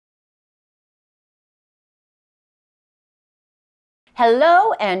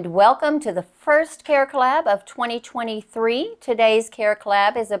Hello and welcome to the first Care Collab of 2023. Today's Care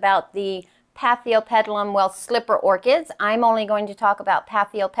Collab is about the Paphiopedilum, Slipper Orchids. I'm only going to talk about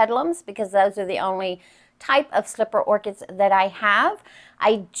Paphiopedilums because those are the only type of slipper orchids that I have.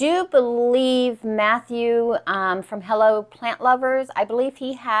 I do believe Matthew from Hello Plant Lovers, I believe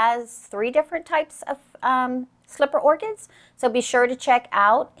he has 3 different types of slipper orchids. So be sure to check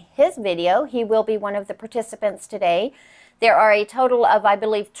out his video. He will be one of the participants today. There are a total of, I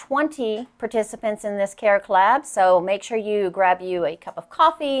believe, 20 participants in this Care Collab, so make sure you grab you a cup of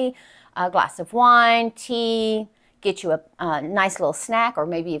coffee, a glass of wine, tea, get you a nice little snack or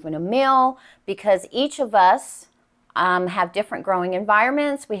maybe even a meal, because each of us have different growing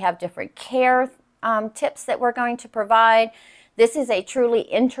environments. We have different care tips that we're going to provide. This is a truly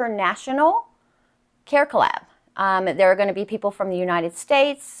international Care Collab. There are going to be people from the United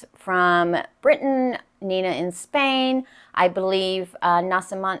States, from Britain, Nina in Spain, I believe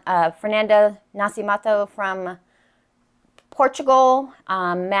Fernanda Nascimento from Portugal,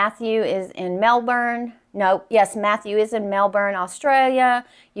 Matthew is in Melbourne. Matthew is in Melbourne, Australia.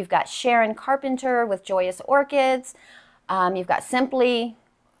 You've got Sharon Carpenter with Joyous Orchids. You've got Simply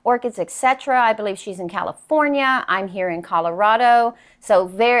Orchids, etc. I believe she's in California. I'm here in Colorado. So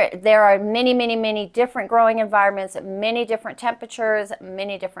there are many different growing environments, many different temperatures,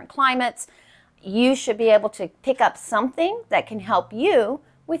 many different climates. You should be able to pick up something that can help you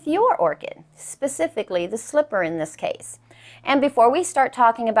with your orchid, specifically the slipper in this case. And before we start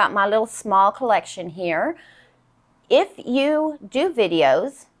talking about my little small collection here, if you do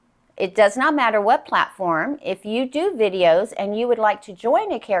videos, it does not matter what platform, if you do videos and you would like to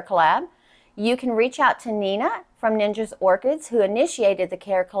join a Care Collab, you can reach out to Nina from NinjaOrchids, who initiated the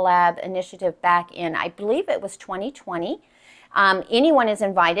Care Collab initiative back in, I believe it was 2020. Anyone is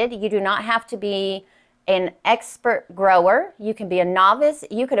invited. You do not have to be an expert grower. You can be a novice.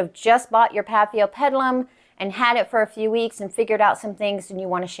 You could have just bought your Paphiopedilum and had it for a few weeks and figured out some things and you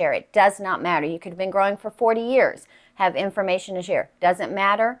want to share it. Does not matter. You could have been growing for 40 years, have information to share. Doesn't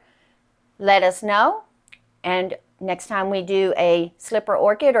matter. Let us know. And next time we do a slipper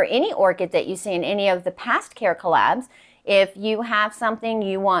orchid or any orchid that you see in any of the past Care Collabs, if you have something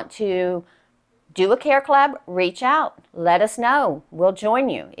you want to do a Care Collab, reach out. Let us know. We'll join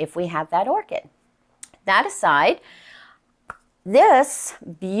you if we have that orchid. That aside, this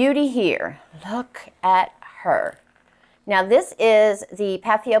beauty here, look at her. Now this is the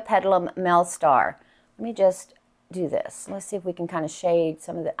Paphiopedilum Mel Star. Let me just do this. Let's see if we can kind of shade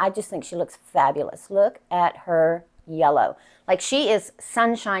some of the, I just think she looks fabulous. Look at her yellow. Like, she is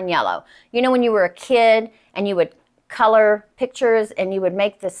sunshine yellow. You know when you were a kid and you would color pictures and you would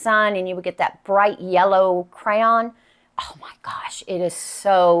make the sun and you would get that bright yellow crayon? Oh my gosh, it is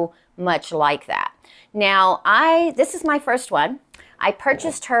so much like that. Now, this is my first one. I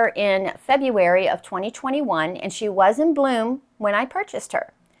purchased her in February of 2021 and she was in bloom when I purchased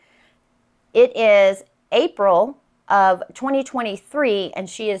her. It is April of 2023 and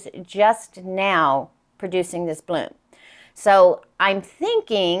she is just now producing this bloom. So I'm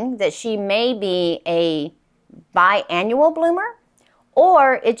thinking that she may be a biannual bloomer,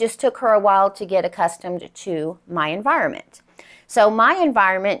 or it just took her a while to get accustomed to my environment. So my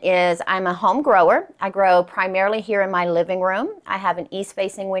environment is, I'm a home grower. I grow primarily here in my living room. I have an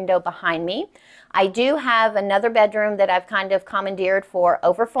east-facing window behind me. I do have another bedroom that I've kind of commandeered for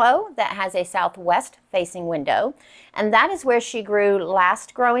overflow that has a southwest-facing window, and that is where she grew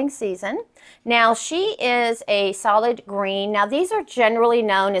last growing season. Now, she is a solid green. Now, these are generally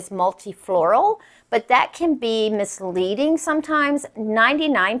known as multifloral, but that can be misleading sometimes.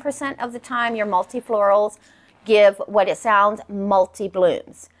 99% of the time, your multiflorals give what it sounds,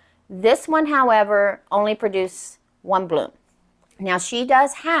 multi-blooms. This one, however, only produces 1 bloom. Now, she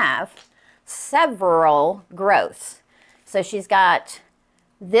does have several growths. So she's got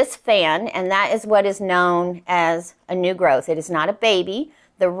this fan, and that is what is known as a new growth. It is not a baby.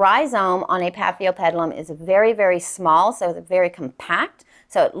 The rhizome on a Paphiopedilum is very small, so very compact.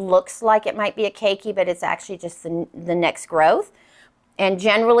 So it looks like it might be a keiki, but it's actually just the next growth. And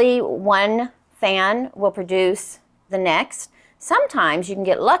generally, one fan will produce the next. Sometimes you can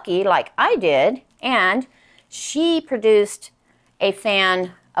get lucky like I did, and she produced a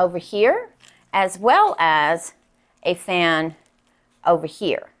fan over here as well as a fan over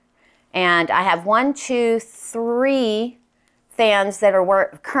here. And I have 1, 2, 3 fans that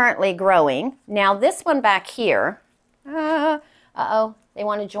are currently growing. Now this one back here, uh-oh, they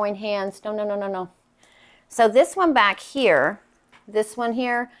want to join hands. No. So this one back here, this one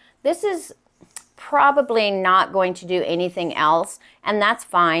here, this is probably not going to do anything else, and that's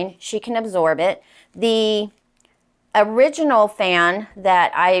fine. She can absorb it. The original fan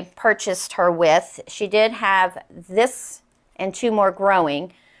that I purchased her with, she did have this and 2 more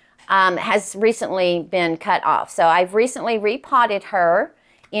growing, has recently been cut off. So I've recently repotted her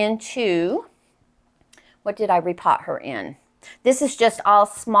into, what did I repot her in? This is just all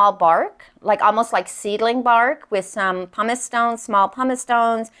small bark, like almost like seedling bark with some pumice stones, small pumice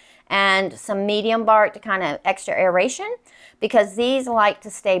stones, and some medium bark to kind of extra aeration, because these like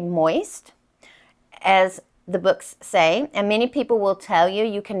to stay moist, as the books say, and many people will tell you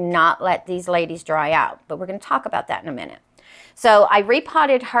you cannot let these ladies dry out, but we're going to talk about that in a minute. So I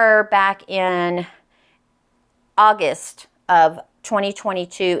repotted her back in August of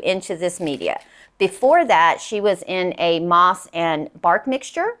 2022 into this media. Before that, she was in a moss and bark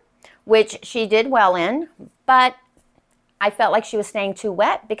mixture, which she did well in, but I felt like she was staying too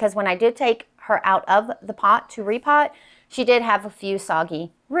wet, because when I did take her out of the pot to repot, she did have a few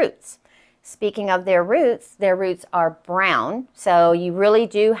soggy roots. Speaking of their roots are brown, so you really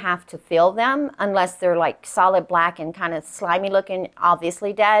do have to feel them, unless they're like solid black and kind of slimy looking,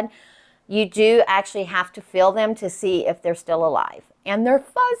 obviously dead. You do actually have to feel them to see if they're still alive. And they're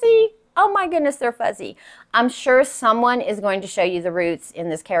fuzzy. Oh my goodness, they're fuzzy. I'm sure someone is going to show you the roots in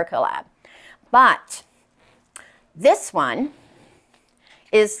this carecollab. But this one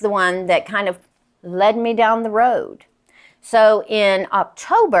is the one that kind of led me down the road. So in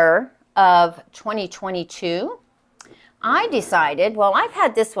October of 2022, I decided, well, I've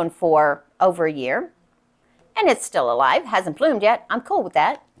had this one for over a year, and it's still alive. Hasn't bloomed yet. I'm cool with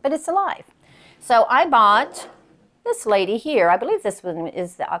that, but it's alive. So I bought this lady here. I believe this one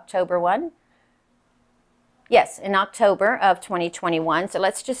is the October one. Yes, in October of 2021. So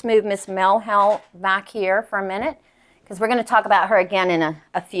let's just move Miss Melhel back here for a minute, because we're going to talk about her again in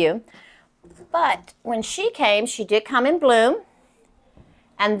a few. But when she came, she did come in bloom.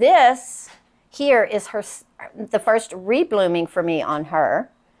 And this here is the first reblooming for me on her.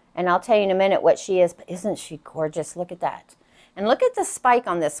 And I'll tell you in a minute what she is. But isn't she gorgeous? Look at that. And look at the spike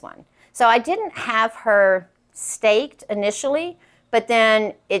on this one. So I didn't have her staked initially, but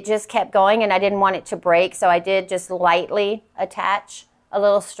then it just kept going, and I didn't want it to break, so I did just lightly attach a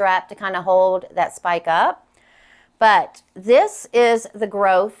little strap to kind of hold that spike up. But this is the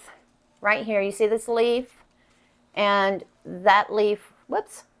growth right here. You see this leaf and that leaf,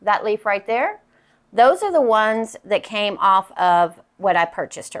 whoops, that leaf right there? Those are the ones that came off of what I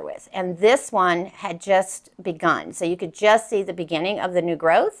purchased her with. And this one had just begun, so you could just see the beginning of the new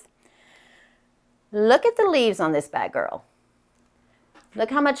growth. Look at the leaves on this bad girl.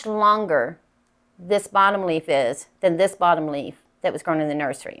 Look how much longer this bottom leaf is than this bottom leaf that was grown in the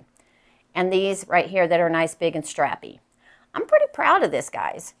nursery. And these right here that are nice, big, and strappy. I'm pretty proud of this,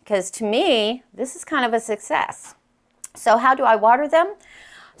 guys, because to me, this is kind of a success. So how do I water them?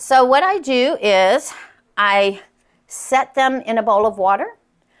 So what I do is I set them in a bowl of water.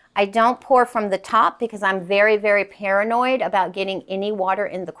 I don't pour from the top, because I'm very, very paranoid about getting any water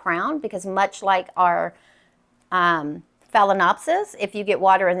in the crown, because much like our phalaenopsis, if you get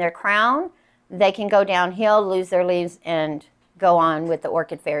water in their crown, they can go downhill, lose their leaves, and go on with the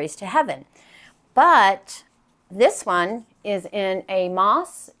orchid fairies to heaven. But this one is in a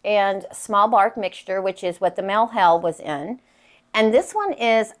moss and small bark mixture, which is what the Melhel was in. And this one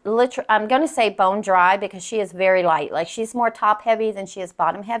is literally, I'm going to say bone dry, because she is very light. Like, she's more top heavy than she is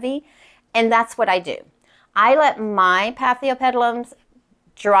bottom heavy. And that's what I do. I let my Paphiopedilums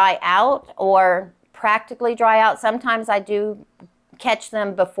dry out, or practically dry out. Sometimes I do catch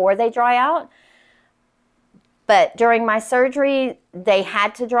them before they dry out. But during my surgery, they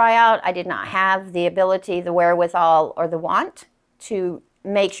had to dry out. I did not have the ability, the wherewithal, or the want to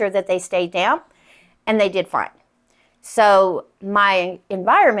make sure that they stayed damp. And they did fine. So my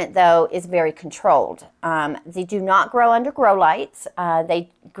environment, though, is very controlled. They do not grow under grow lights.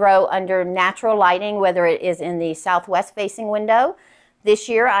 They grow under natural lighting, whether it is in the southwest facing window. This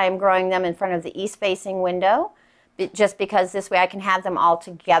year I am growing them in front of the east facing window, just because this way I can have them all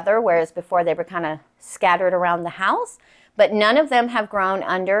together, whereas before they were kind of scattered around the house. But none of them have grown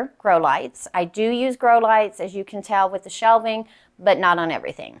under grow lights. I do use grow lights, as you can tell with the shelving, but not on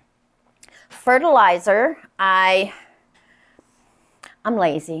everything. Fertilizer, I'm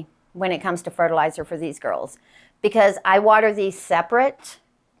lazy when it comes to fertilizer for these girls, because I water these separate,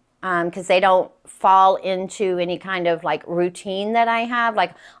 because they don't fall into any kind of like routine that I have.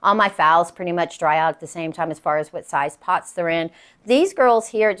 Like, all my phals pretty much dry out at the same time as far as what size pots they're in. These girls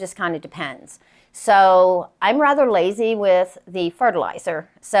here, it just kind of depends. So I'm rather lazy with the fertilizer.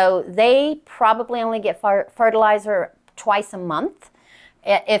 So they probably only get fertilizer twice a month,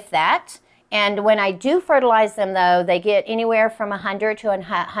 if that. And when I do fertilize them, though, they get anywhere from 100 to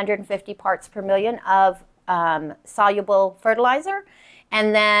 150 parts per million of soluble fertilizer.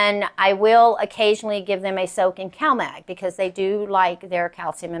 And then I will occasionally give them a soak in CalMag because they do like their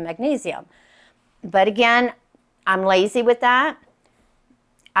calcium and magnesium. But again, I'm lazy with that.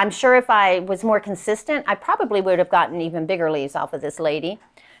 I'm sure if I was more consistent, I probably would have gotten even bigger leaves off of this lady.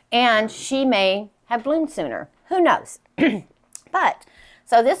 And she may have bloomed sooner. Who knows? But,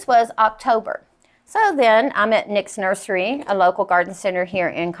 so this was October. So then I'm at Nick's Nursery, a local garden center here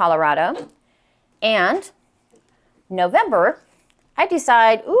in Colorado. And November, I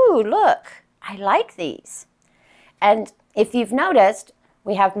decide, ooh, look, I like these. And if you've noticed,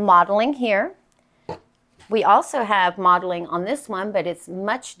 we have modeling here. We also have modeling on this one, but it's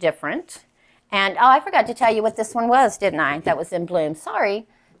much different. And, oh, I forgot to tell you what this one was, didn't I? That was in bloom. Sorry.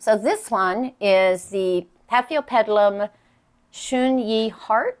 So this one is the Paphiopedilum Shunyi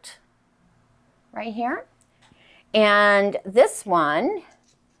Heart, right here. And this one,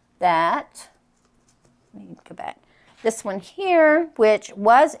 let me go back. This one here, which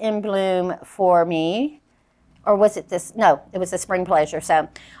was in bloom for me, or was it this? No, it was a Spring Pleasure. So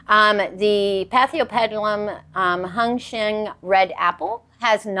the Paphiopedilum Hengsheng Red Apple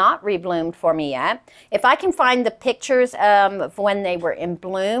has not rebloomed for me yet. If I can find the pictures of when they were in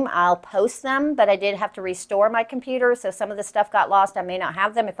bloom, I'll post them, but I did have to restore my computer, so some of the stuff got lost. I may not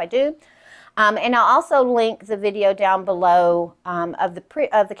have them if I do. And I'll also link the video down below of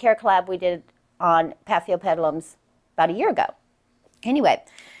the Care Collab we did on Paphiopedilums about a year ago. Anyway,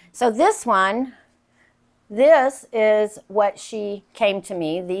 so this one, this is what she came to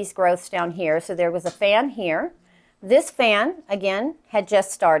me, these growths down here. So there was a fan here. This fan, again, had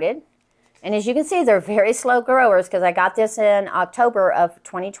just started. And as you can see, they're very slow growers because I got this in October of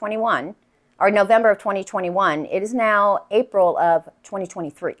 2021, or November of 2021. It is now April of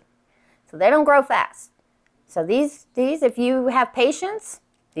 2023. So they don't grow fast. So these, if you have patience,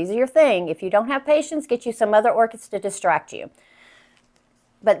 these are your thing. If you don't have patience, get you some other orchids to distract you.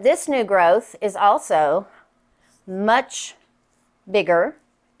 But this new growth is also much bigger,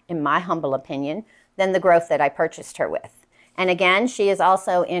 in my humble opinion, than the growth that I purchased her with. And again, she is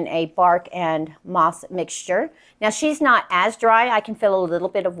also in a bark and moss mixture. Now she's not as dry. I can feel a little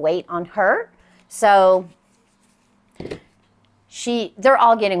bit of weight on her. So they're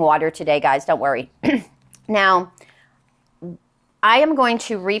all getting water today, guys. Don't worry. Now, I am going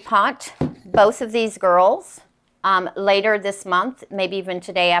to repot both of these girls later this month, maybe even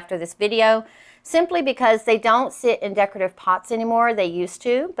today after this video, simply because they don't sit in decorative pots anymore. They used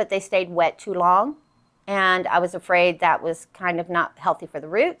to, but they stayed wet too long, and I was afraid that was kind of not healthy for the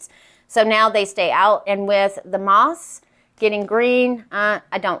roots. So now they stay out, and with the moss getting green, I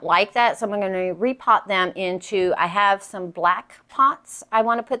don't like that, so I'm going to repot them into, I have some black pots I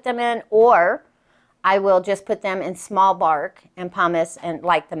want to put them in, or I will just put them in small bark and pumice and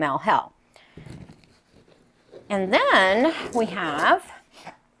like the Mel Hell. And then we have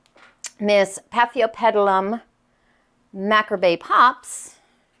Miss Paphiopedilum Macrobay Pops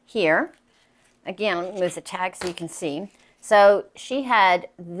here. Again, let me move the tag so you can see. So she had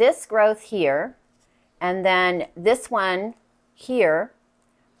this growth here, and then this one here,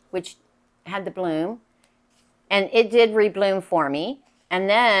 which had the bloom, and it did rebloom for me. And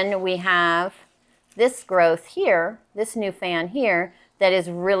then we have this growth here, this new fan here, that is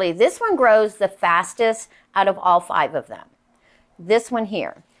really, this one grows the fastest out of all 5 of them. This one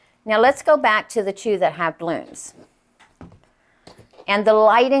here. Now let's go back to the 2 that have blooms. And the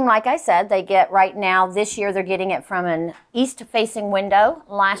lighting, like I said, they get right now, this year they're getting it from an east-facing window.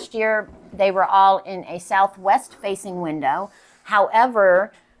 Last year they were all in a southwest-facing window.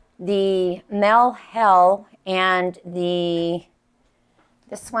 However, the Mel Hell and this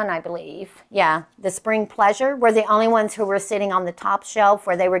one, I believe, yeah, the Spring Pleasure were the only ones who were sitting on the top shelf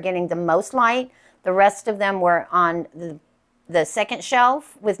where they were getting the most light. The rest of them were on the second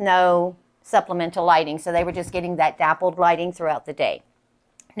shelf with no supplemental lighting, so they were just getting that dappled lighting throughout the day.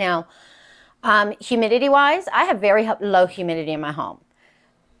 Now, humidity-wise, I have very low humidity in my home.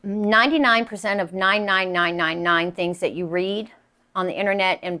 99% of 99999 things that you read on the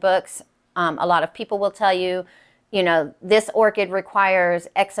internet and books, a lot of people will tell you, you know, this orchid requires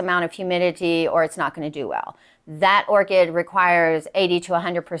X amount of humidity or it's not going to do well. That orchid requires 80 to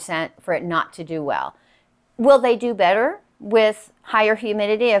 100% for it not to do well. Will they do better with higher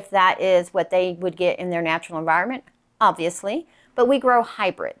humidity if that is what they would get in their natural environment? Obviously, but we grow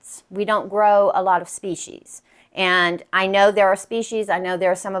hybrids. We don't grow a lot of species. And I know there are species, I know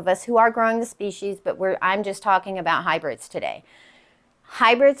there are some of us who are growing the species, but I'm just talking about hybrids today.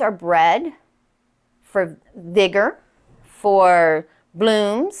 Hybrids are bred for vigor, for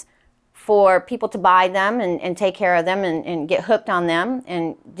blooms, for people to buy them and take care of them and get hooked on them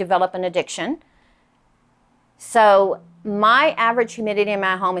and develop an addiction. So my average humidity in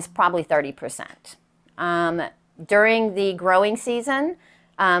my home is probably 30%. During the growing season,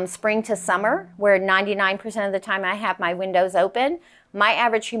 spring to summer, where 99% of the time I have my windows open, my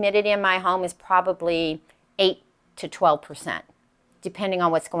average humidity in my home is probably 8 to 12%, depending on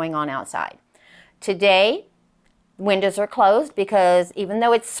what's going on outside. Today, windows are closed because even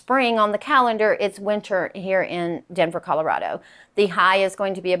though it's spring on the calendar, it's winter here in Denver, Colorado. The high is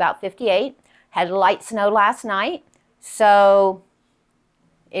going to be about 58. Had light snow last night, so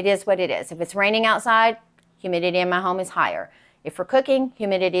it is what it is. If it's raining outside, humidity in my home is higher. If we're cooking,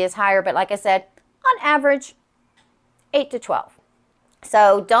 humidity is higher, but like I said, on average, 8 to 12.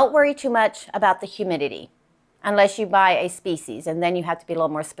 So don't worry too much about the humidity unless you buy a species, and then you have to be a little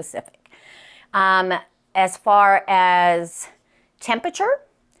more specific. As far as temperature,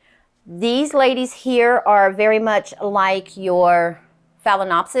 these ladies here are very much like your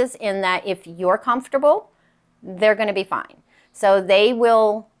Phalaenopsis in that if you're comfortable, they're going to be fine. So they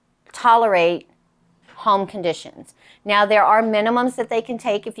will tolerate home conditions. Now there are minimums that they can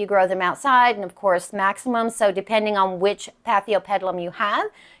take if you grow them outside, and of course maximums. So depending on which Paphiopedilum you have,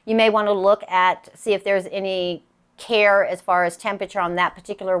 you may want to look at, see if there's any care as far as temperature on that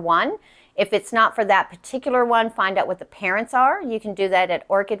particular one. If it's not for that particular one, find out what the parents are. You can do that at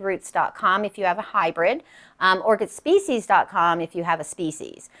orchidroots.com if you have a hybrid, orchidspecies.com if you have a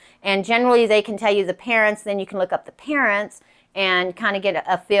species. And generally they can tell you the parents, then you can look up the parents and kind of get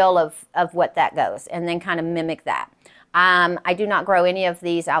a feel of what that goes, and then kind of mimic that. I do not grow any of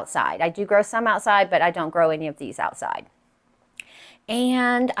these outside. I do grow some outside, but I don't grow any of these outside.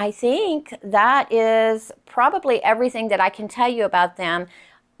 And I think that is probably everything that I can tell you about them.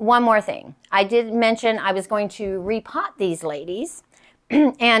 One more thing. I did mention I was going to repot these ladies,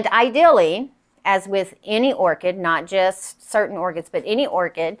 and ideally, as with any orchid, not just certain orchids, but any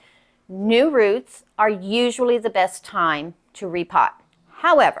orchid, new roots are usually the best time to repot.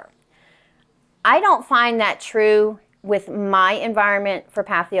 However, I don't find that true with my environment for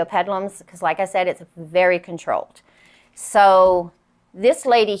Paphiopedilums because, like I said, it's very controlled. So this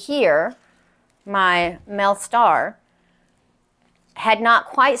lady here, my Mel Star, had not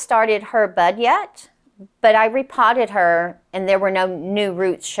quite started her bud yet, but I repotted her and there were no new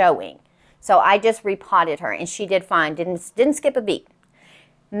roots showing. So I just repotted her and she did fine, didn't skip a beat.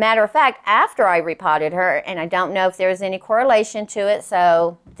 Matter of fact, after I repotted her, and I don't know if there's any correlation to it,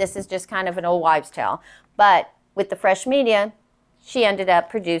 so this is just kind of an old wives' tale, but with the fresh media, she ended up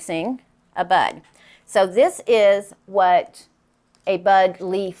producing a bud. So this is what a bud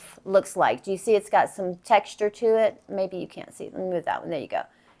leaf looks like. Do you see it's got some texture to it? Maybe you can't see. Let me move that one. There you go.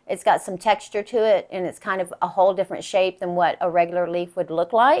 It's got some texture to it, and it's kind of a whole different shape than what a regular leaf would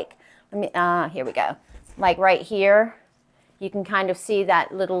look like. Let me, here we go. Like right here, you can kind of see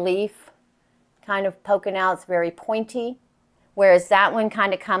that little leaf kind of poking out. It's very pointy, whereas that one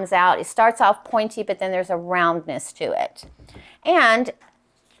kind of comes out. It starts off pointy, but then there's a roundness to it. And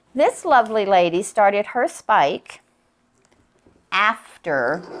this lovely lady started her spike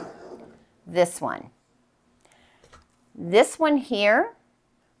after this one. This one here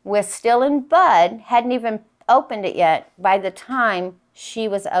was still in bud, hadn't even opened it yet by the time she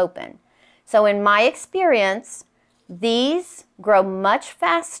was open. So in my experience, these grow much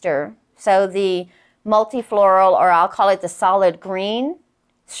faster. So the multifloral, or I'll call it the solid green,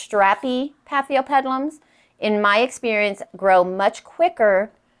 strappy Paphiopedilums, in my experience, grow much quicker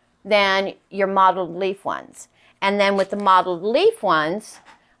than your mottled leaf ones. And then with the mottled leaf ones,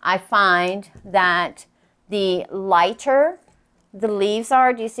 I find that the lighter the leaves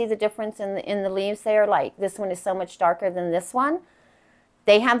are, do you see the difference in the leaves there? Like this one is so much darker than this one.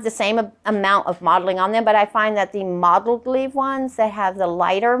 They have the same amount of mottling on them, but I find that the mottled leaf ones that have the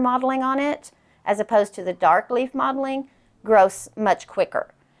lighter mottling on it, as opposed to the dark leaf mottling, grows much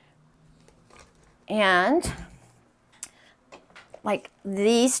quicker. And like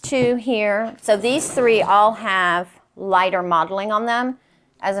these two here, so these three all have lighter mottling on them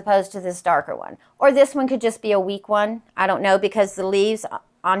as opposed to this darker one. Or this one could just be a weak one. I don't know, because the leaves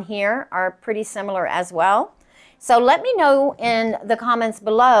on here are pretty similar as well. So let me know in the comments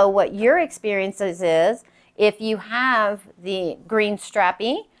below what your experiences is, if you have the green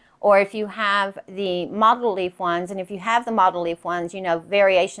strappy or if you have the mottled leaf ones. And if you have the mottled leaf ones, you know,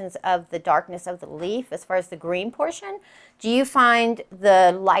 variations of the darkness of the leaf as far as the green portion. Do you find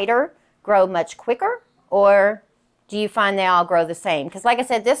the lighter grow much quicker, or do you find they all grow the same? Because like I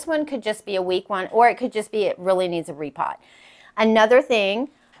said, this one could just be a weak one, or it could just be it really needs a repot. Another thing,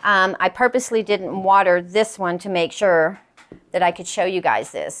 I purposely didn't water this one to make sure that I could show you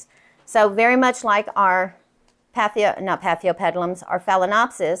guys this. So very much like our not Paphiopedilums, or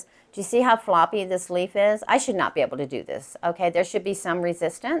Phalaenopsis. Do you see how floppy this leaf is? I should not be able to do this, okay? There should be some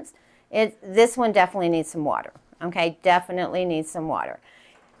resistance. This one definitely needs some water, okay? Definitely needs some water.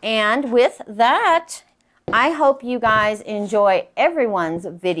 And with that, I hope you guys enjoy everyone's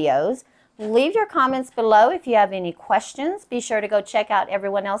videos. Leave your comments below if you have any questions. Be sure to go check out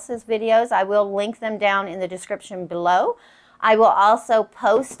everyone else's videos. I will link them down in the description below. I will also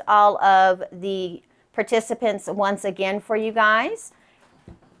post all of the participants once again for you guys.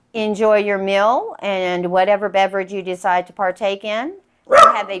 Enjoy your meal and whatever beverage you decide to partake in.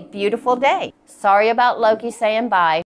 And have a beautiful day. Sorry about Loki saying bye.